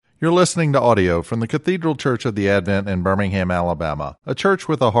You're listening to audio from the Cathedral Church of the Advent in Birmingham, Alabama, a church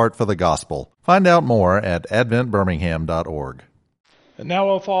with a heart for the gospel. Find out more at adventbirmingham.org. And now,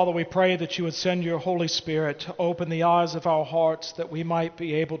 O Father, we pray that you would send your Holy Spirit to open the eyes of our hearts that we might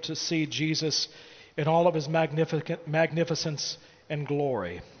be able to see Jesus in all of his magnificence and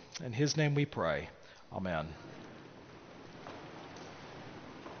glory. In his name we pray. Amen.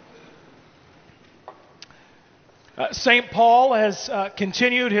 St. Paul has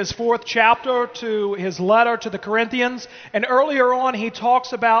continued his fourth chapter to his letter to the Corinthians, and earlier on he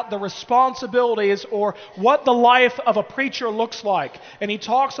talks about the responsibilities or what the life of a preacher looks like. And he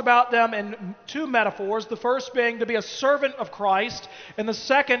talks about them in two metaphors, the first being to be a servant of Christ, and the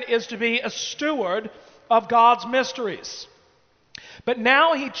second is to be a steward of God's mysteries. But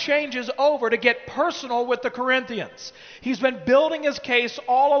now he changes over to get personal with the Corinthians. He's been building his case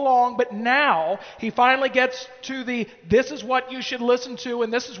all along, but now he finally gets to this is what you should listen to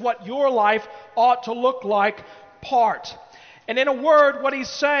and this is what your life ought to look like part. And in a word, what he's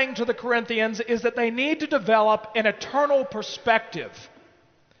saying to the Corinthians is that they need to develop an eternal perspective.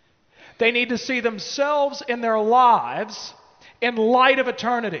 They need to see themselves in their lives in light of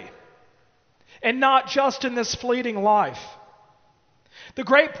eternity and not just in this fleeting life. The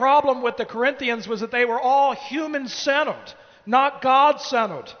great problem with the Corinthians was that they were all human-centered, not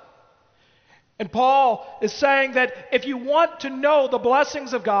God-centered. And Paul is saying that if you want to know the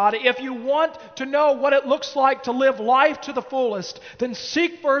blessings of God, if you want to know what it looks like to live life to the fullest, then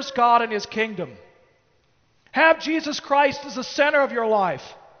seek first God and his kingdom. Have Jesus Christ as the center of your life,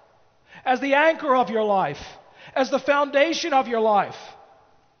 as the anchor of your life, as the foundation of your life.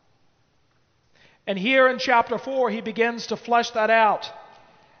 And here in chapter 4, he begins to flesh that out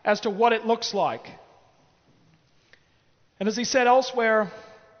as to what it looks like. And as he said elsewhere,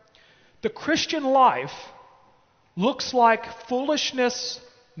 the Christian life looks like foolishness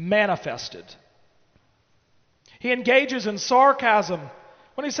manifested. He engages in sarcasm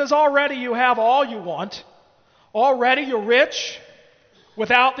when he says, already you have all you want. Already you're rich.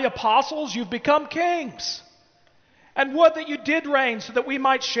 Without the apostles, you've become kings. And would that you did reign so that we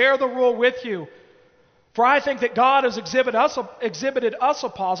might share the rule with you. For I think that God has exhibited us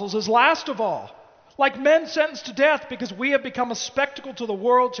apostles as last of all, like men sentenced to death, because we have become a spectacle to the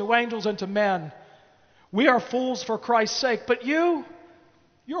world, to angels, and to men. We are fools for Christ's sake, but you're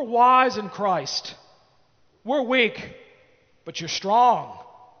wise in Christ. We're weak, but you're strong.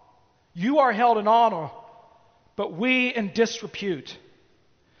 You are held in honor, but we in disrepute.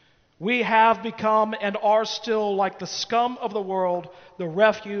 We have become and are still like the scum of the world, the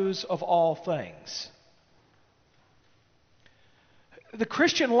refuse of all things. The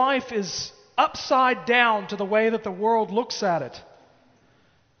Christian life is upside down to the way that the world looks at it.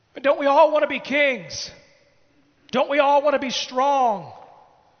 But don't we all want to be kings? Don't we all want to be strong?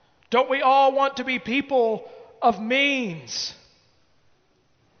 Don't we all want to be people of means?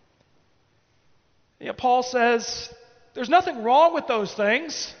 Paul says there's nothing wrong with those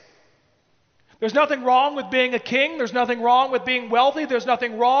things. There's nothing wrong with being a king. There's nothing wrong with being wealthy. There's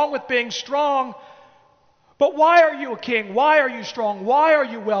nothing wrong with being strong. But why are you a king? Why are you strong? Why are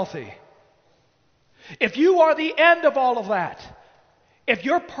you wealthy? If you are the end of all of that, if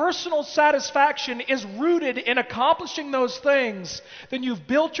your personal satisfaction is rooted in accomplishing those things, then you've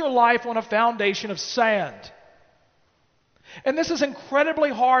built your life on a foundation of sand. And this is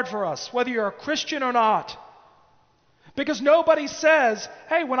incredibly hard for us, whether you're a Christian or not. Because nobody says,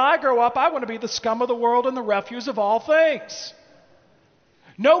 hey, when I grow up, I want to be the scum of the world and the refuse of all things.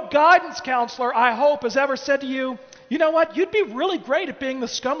 No guidance counselor, I hope, has ever said to you, you know what, you'd be really great at being the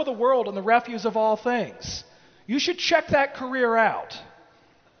scum of the world and the refuse of all things. You should check that career out.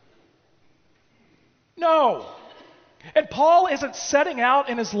 No. And Paul isn't setting out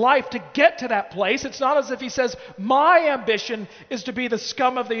in his life to get to that place. It's not as if he says, my ambition is to be the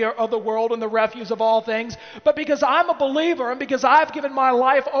scum of the world and the refuse of all things. But because I'm a believer and because I've given my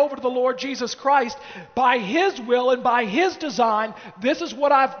life over to the Lord Jesus Christ, by his will and by his design, this is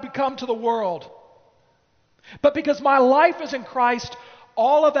what I've become to the world. But because my life is in Christ,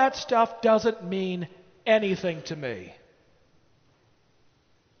 all of that stuff doesn't mean anything to me.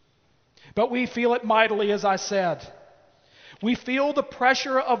 But we feel it mightily, as I said. We feel the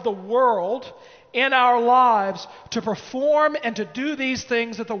pressure of the world in our lives to perform and to do these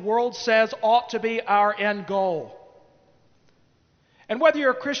things that the world says ought to be our end goal. And whether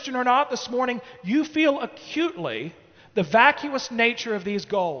you're a Christian or not, this morning, you feel acutely the vacuous nature of these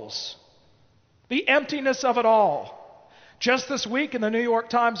goals, the emptiness of it all. Just this week in the New York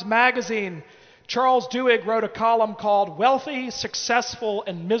Times Magazine, Charles Duhigg wrote a column called Wealthy, Successful,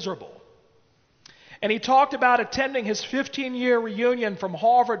 and Miserable. And he talked about attending his 15-year reunion from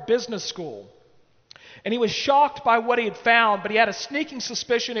Harvard Business School. And he was shocked by what he had found, but he had a sneaking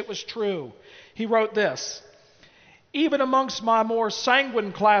suspicion it was true. He wrote this: "Even amongst my more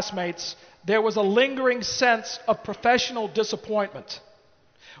sanguine classmates, there was a lingering sense of professional disappointment.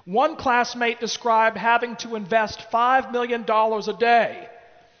 One classmate described having to invest $5 million a day,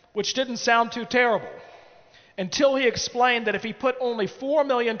 which didn't sound too terrible, until he explained that if he put only $4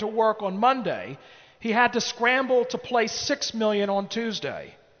 million to work on Monday, he had to scramble to place $6 million on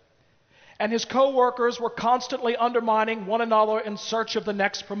Tuesday. And his coworkers were constantly undermining one another in search of the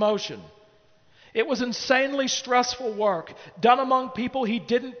next promotion. It was insanely stressful work, done among people he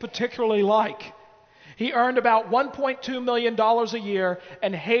didn't particularly like. He earned about $1.2 million a year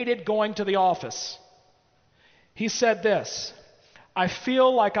and hated going to the office. He said this: 'I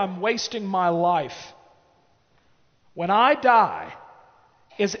feel like I'm wasting my life. When I die,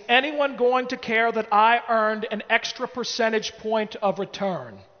 is anyone going to care that I earned an extra percentage point of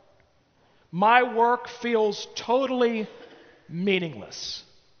return? My work feels totally meaningless.'"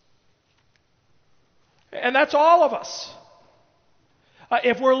 And that's all of us.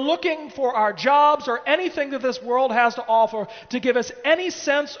 If we're looking for our jobs or anything that this world has to offer to give us any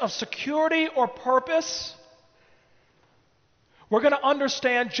sense of security or purpose, we're going to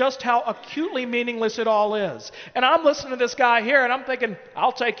understand just how acutely meaningless it all is. And I'm listening to this guy here and I'm thinking,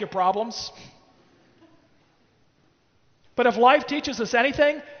 I'll take your problems. But if life teaches us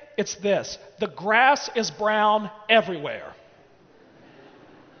anything, it's this: the grass is brown everywhere.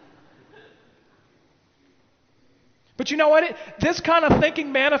 But you know what? This kind of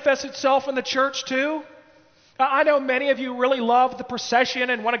thinking manifests itself in the church too. I know many of you really love the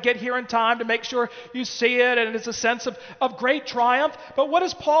procession and want to get here in time to make sure you see it, and it's a sense of great triumph. But what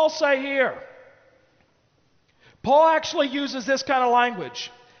does Paul say here? Paul actually uses this kind of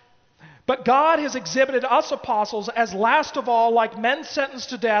language. "But God has exhibited us apostles as last of all, like men sentenced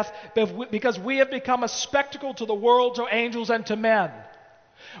to death, because we have become a spectacle to the world, to angels, and to men."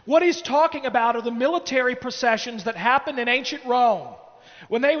 What he's talking about are the military processions that happened in ancient Rome.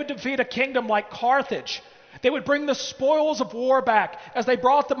 When they would defeat a kingdom like Carthage, they would bring the spoils of war back, as they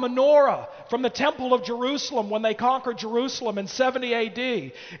brought the menorah from the Temple of Jerusalem when they conquered Jerusalem in 70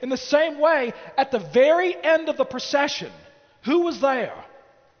 AD. In the same way, at the very end of the procession, who was there?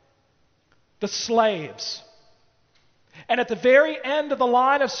 The slaves. And at the very end of the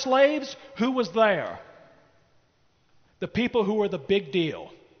line of slaves, who was there? The people who were the big deal.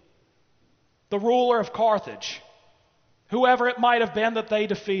 The ruler of Carthage. Whoever it might have been that they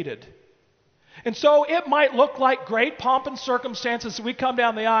defeated. And so it might look like great pomp and circumstances as we come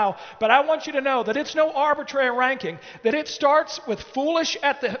down the aisle, but I want you to know that it's no arbitrary ranking, that it starts with foolish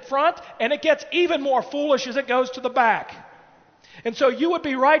at the front and it gets even more foolish as it goes to the back. And so you would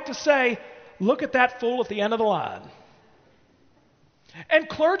be right to say, look at that fool at the end of the line. And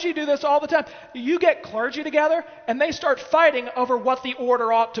clergy do this all the time. You get clergy together and they start fighting over what the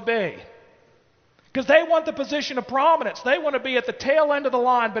order ought to be. Because they want the position of prominence. They want to be at the tail end of the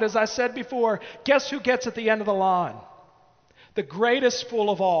line. But as I said before, guess who gets at the end of the line? The greatest fool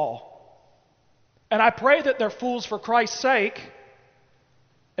of all. And I pray that they're fools for Christ's sake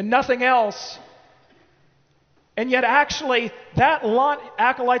and nothing else. And yet actually, that line,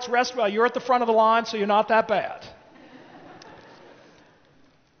 acolytes rest well. You're at the front of the line, so you're not that bad.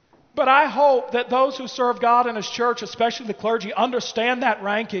 But I hope that those who serve God in His church, especially the clergy, understand that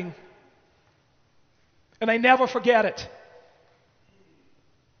ranking. And they never forget it.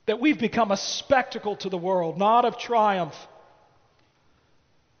 That we've become a spectacle to the world, not of triumph,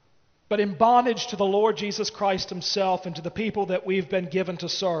 but in bondage to the Lord Jesus Christ Himself and to the people that we've been given to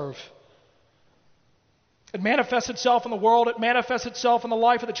serve. It manifests itself in the world, it manifests itself in the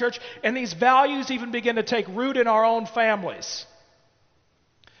life of the church, and these values even begin to take root in our own families.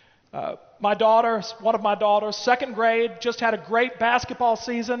 My daughter, one of my daughters, second grade, just had a great basketball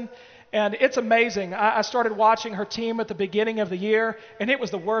season. And it's amazing. I started watching her team at the beginning of the year, and it was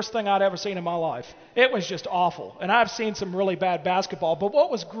the worst thing I'd ever seen in my life. It was just awful. And I've seen some really bad basketball. But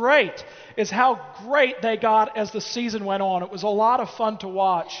what was great is how great they got as the season went on. It was a lot of fun to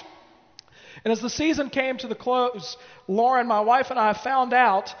watch. And as the season came to the close, Lauren, my wife, and I found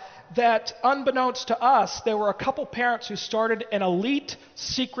out that unbeknownst to us, there were a couple parents who started an elite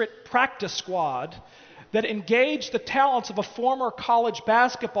secret practice squad that engaged the talents of a former college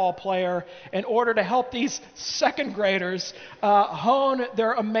basketball player in order to help these second graders hone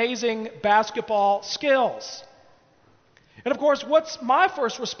their amazing basketball skills. And of course, what's my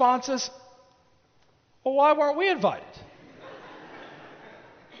first response is, well, why weren't we invited?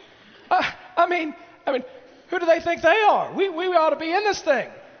 I mean, who do they think they are? We ought to be in this thing.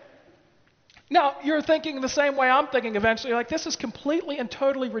 Now, you're thinking the same way I'm thinking eventually, like this is completely and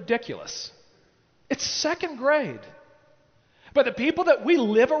totally ridiculous. It's second grade. But the people that we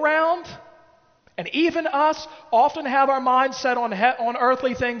live around, and even us, often have our minds set on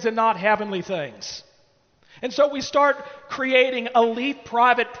earthly things and not heavenly things. And so we start creating elite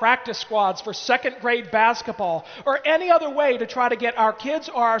private practice squads for second grade basketball or any other way to try to get our kids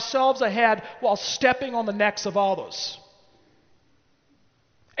or ourselves ahead while stepping on the necks of others.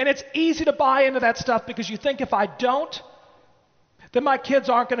 And it's easy to buy into that stuff because you think if I don't, then my kids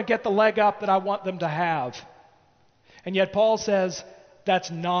aren't going to get the leg up that I want them to have. And yet Paul says that's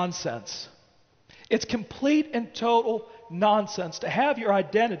nonsense. It's complete and total nonsense to have your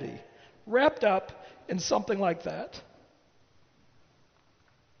identity wrapped up in something like that.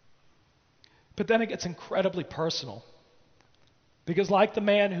 But then it gets incredibly personal. Because like the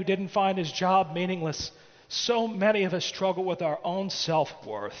man who didn't find his job meaningless, so many of us struggle with our own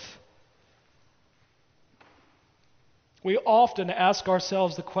self-worth. We often ask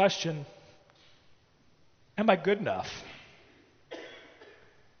ourselves the question, am I good enough?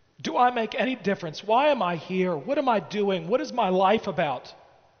 Do I make any difference? Why am I here? What am I doing? What is my life about?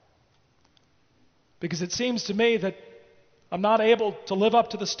 Because it seems to me that I'm not able to live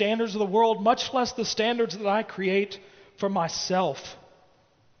up to the standards of the world, much less the standards that I create for myself.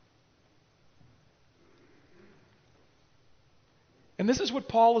 And this is what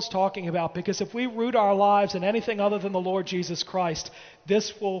Paul is talking about, because if we root our lives in anything other than the Lord Jesus Christ,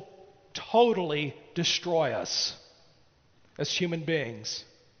 this will totally destroy us as human beings.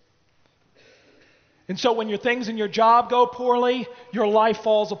 And so when your things in your job go poorly, your life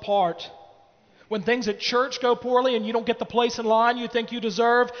falls apart. When things at church go poorly and you don't get the place in line you think you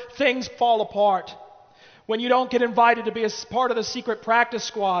deserve, things fall apart. When you don't get invited to be a part of the secret practice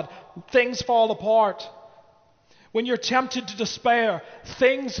squad, things fall apart. When you're tempted to despair,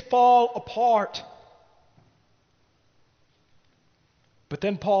 things fall apart. But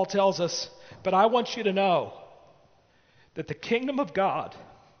then Paul tells us, but I want you to know that the kingdom of God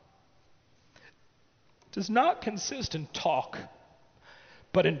does not consist in talk,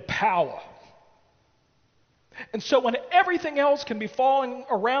 but in power. And so when everything else can be falling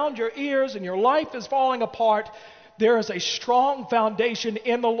around your ears and your life is falling apart, there is a strong foundation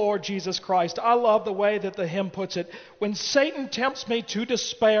in the Lord Jesus Christ. I love the way that the hymn puts it. When Satan tempts me to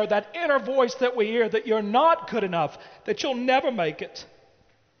despair, that inner voice that we hear, that you're not good enough, that you'll never make it.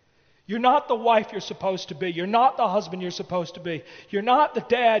 You're not the wife you're supposed to be. You're not the husband you're supposed to be. You're not the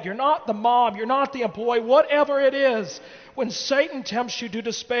dad. You're not the mom. You're not the employee. Whatever it is, when Satan tempts you to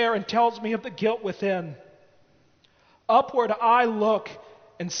despair and tells me of the guilt within, upward I look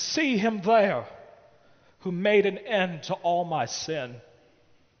and see him there who made an end to all my sin.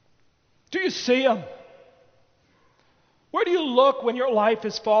 Do you see him? Where do you look when your life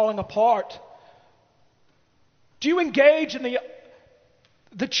is falling apart? Do you engage in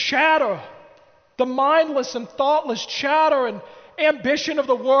the chatter, the mindless and thoughtless chatter and ambition of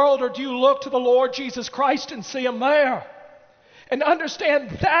the world, or do you look to the Lord Jesus Christ and see him there and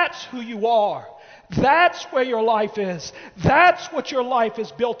understand that's who you are? That's where your life is. That's what your life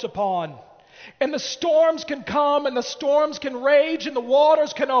is built upon. And the storms can come and the storms can rage and the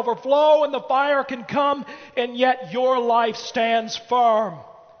waters can overflow and the fire can come, and yet your life stands firm.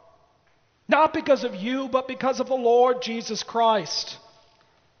 Not because of you, but because of the Lord Jesus Christ.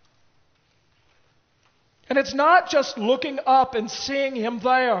 And it's not just looking up and seeing him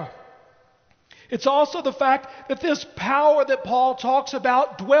there. It's also the fact that this power that Paul talks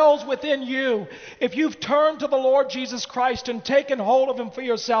about dwells within you. If you've turned to the Lord Jesus Christ and taken hold of him for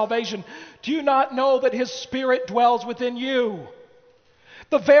your salvation, do you not know that his Spirit dwells within you?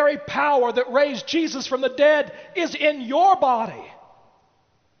 The very power that raised Jesus from the dead is in your body.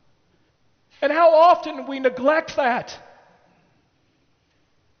 And how often we neglect that.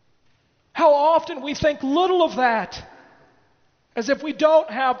 How often we think little of that, as if we don't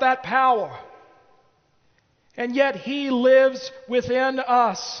have that power. And yet he lives within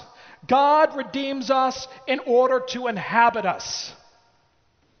us. God redeems us in order to inhabit us,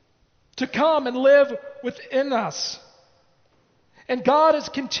 to come and live within us. And God is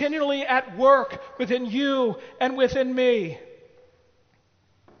continually at work within you and within me.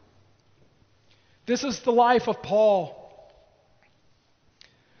 This is the life of Paul.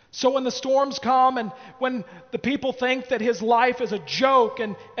 So when the storms come and when the people think that his life is a joke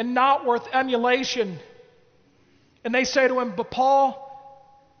and not worth emulation, and they say to him, but Paul,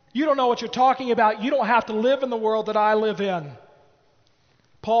 you don't know what you're talking about. You don't have to live in the world that I live in.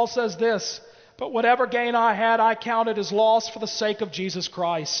 Paul says this, but whatever gain I had, I counted as loss for the sake of Jesus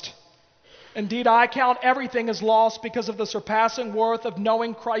Christ. Indeed, I count everything as loss because of the surpassing worth of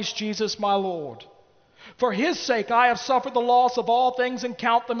knowing Christ Jesus my Lord. For his sake I have suffered the loss of all things and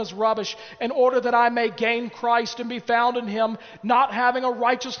count them as rubbish, in order that I may gain Christ and be found in him, not having a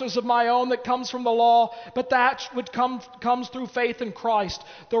righteousness of my own that comes from the law, but that which comes through faith in Christ,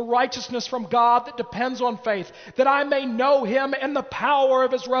 the righteousness from God that depends on faith, that I may know him and the power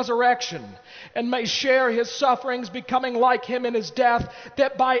of his resurrection, and may share his sufferings, becoming like him in his death,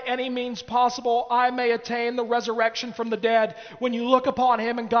 that by any means possible I may attain the resurrection from the dead. When you look upon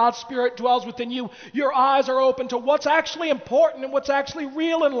him and God's Spirit dwells within you, your eyes are open to what's actually important and what's actually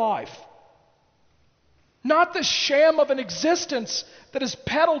real in life. Not the sham of an existence that is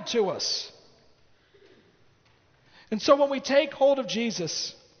peddled to us. And so when we take hold of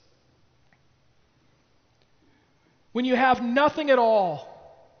Jesus, when you have nothing at all,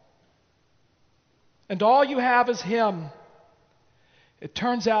 and all you have is him, it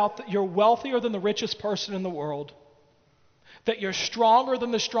turns out that you're wealthier than the richest person in the world, that you're stronger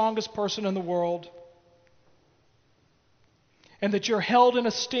than the strongest person in the world, and that you're held in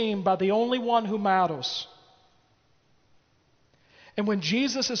esteem by the only one who matters. And when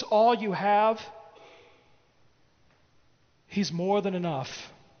Jesus is all you have, he's more than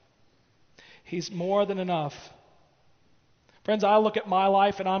enough. He's more than enough. Friends, I look at my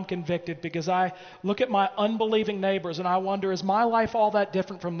life and I'm convicted because I look at my unbelieving neighbors and I wonder, is my life all that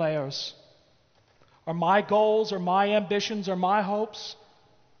different from theirs? Are my goals or my ambitions or my hopes,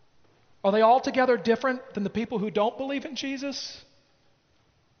 are they altogether different than the people who don't believe in Jesus?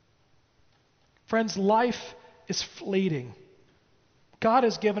 Friends, life is fleeting. God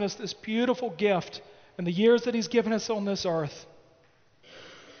has given us this beautiful gift in the years that he's given us on this earth.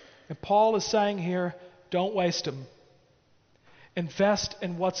 And Paul is saying here, don't waste them. Invest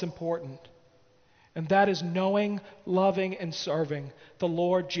in what's important. And that is knowing, loving, and serving the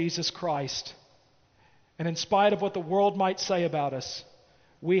Lord Jesus Christ. And in spite of what the world might say about us,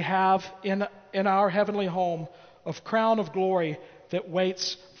 we have in our heavenly home a crown of glory that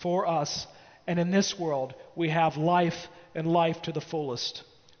waits for us. And in this world, we have life and life to the fullest,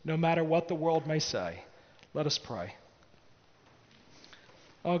 no matter what the world may say. Let us pray.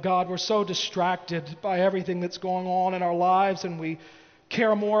 Oh God, we're so distracted by everything that's going on in our lives, and we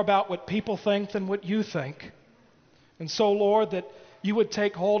care more about what people think than what you think. And so, Lord, that you would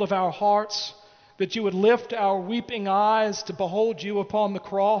take hold of our hearts, that you would lift our weeping eyes to behold you upon the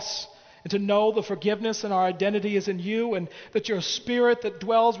cross, and to know the forgiveness and our identity is in you, and that your Spirit that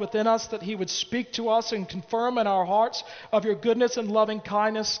dwells within us, that he would speak to us and confirm in our hearts of your goodness and loving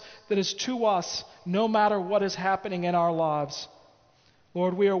kindness that is to us no matter what is happening in our lives.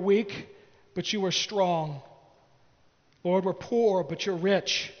 Lord, we are weak, but you are strong. Lord, we're poor, but you're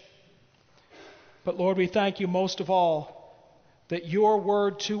rich. But Lord, we thank you most of all that your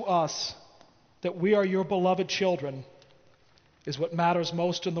word to us, that we are your beloved children, is what matters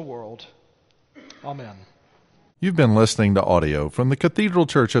most in the world. Amen. You've been listening to audio from the Cathedral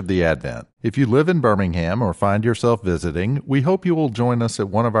Church of the Advent. If you live in Birmingham or find yourself visiting, we hope you will join us at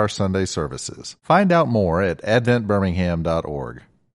one of our Sunday services. Find out more at adventbirmingham.org.